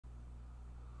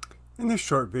In this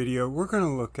short video, we're going to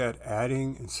look at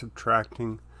adding and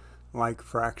subtracting like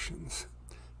fractions.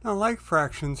 Now, like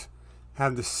fractions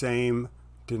have the same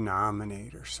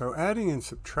denominator, so adding and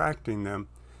subtracting them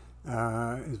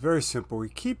is very simple. We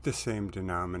keep the same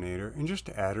denominator and just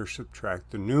add or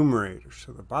subtract the numerator.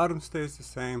 So the bottom stays the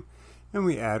same, and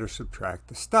we add or subtract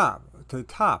the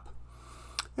top.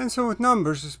 And so with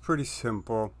numbers, it's pretty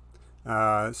simple.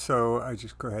 So I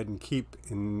just go ahead and keep,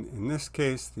 in this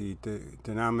case, the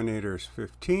denominator is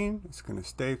 15. It's going to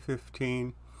stay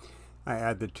 15. I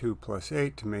add the 2 plus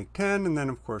 8 to make 10, and then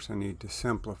of course I need to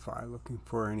simplify, looking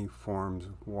for any forms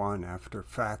of 1 after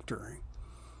factoring.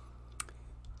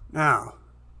 Now,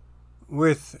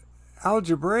 with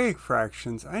algebraic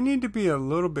fractions, I need to be a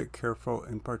little bit careful,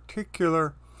 in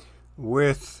particular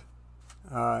with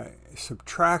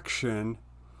subtraction,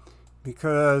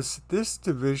 because this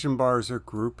division bar is a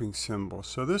grouping symbol.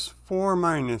 So this 4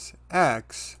 minus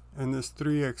x and this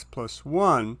 3x plus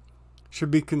 1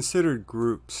 should be considered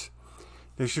groups.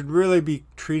 They should really be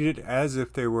treated as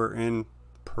if they were in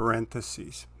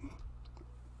parentheses.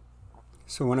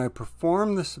 So when I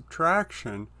perform the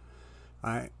subtraction,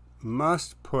 I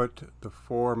must put the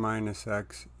 4 minus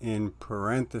x in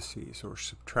parentheses, or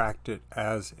subtract it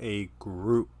as a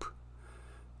group.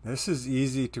 This is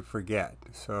easy to forget.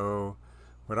 So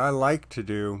what I like to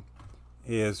do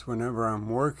is, whenever I'm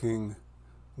working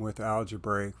with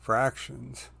algebraic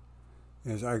fractions,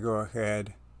 is I go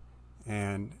ahead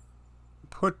and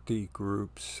put the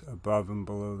groups above and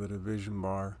below the division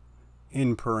bar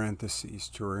in parentheses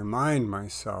to remind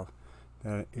myself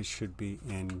that it should be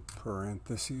in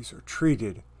parentheses or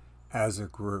treated as a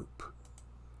group.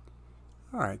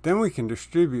 All right, then we can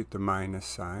distribute the minus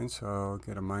sign, so I'll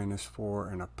get a minus 4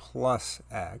 and a plus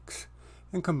x,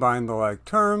 and combine the like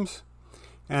terms,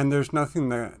 and there's nothing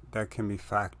that can be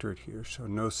factored here, so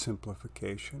no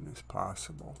simplification is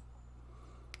possible.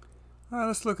 All right,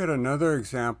 let's look at another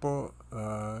example.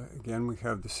 Again, we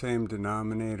have the same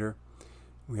denominator.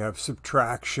 We have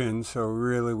subtraction, so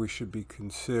really we should be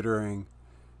considering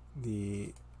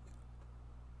the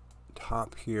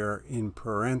top here in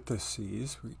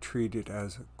parentheses. We treat it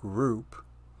as a group,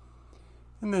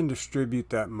 and then distribute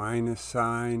that minus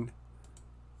sign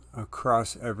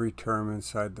across every term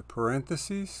inside the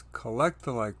parentheses. Collect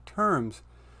the like terms.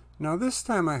 Now this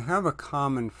time I have a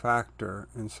common factor,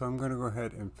 and so I'm going to go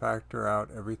ahead and factor out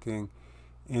everything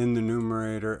in the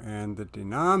numerator and the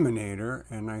denominator,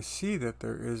 and I see that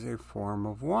there is a form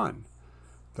of 1,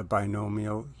 the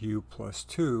binomial u plus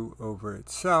 2 over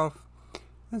itself.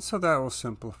 And so that will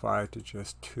simplify to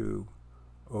just 2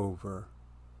 over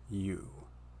u.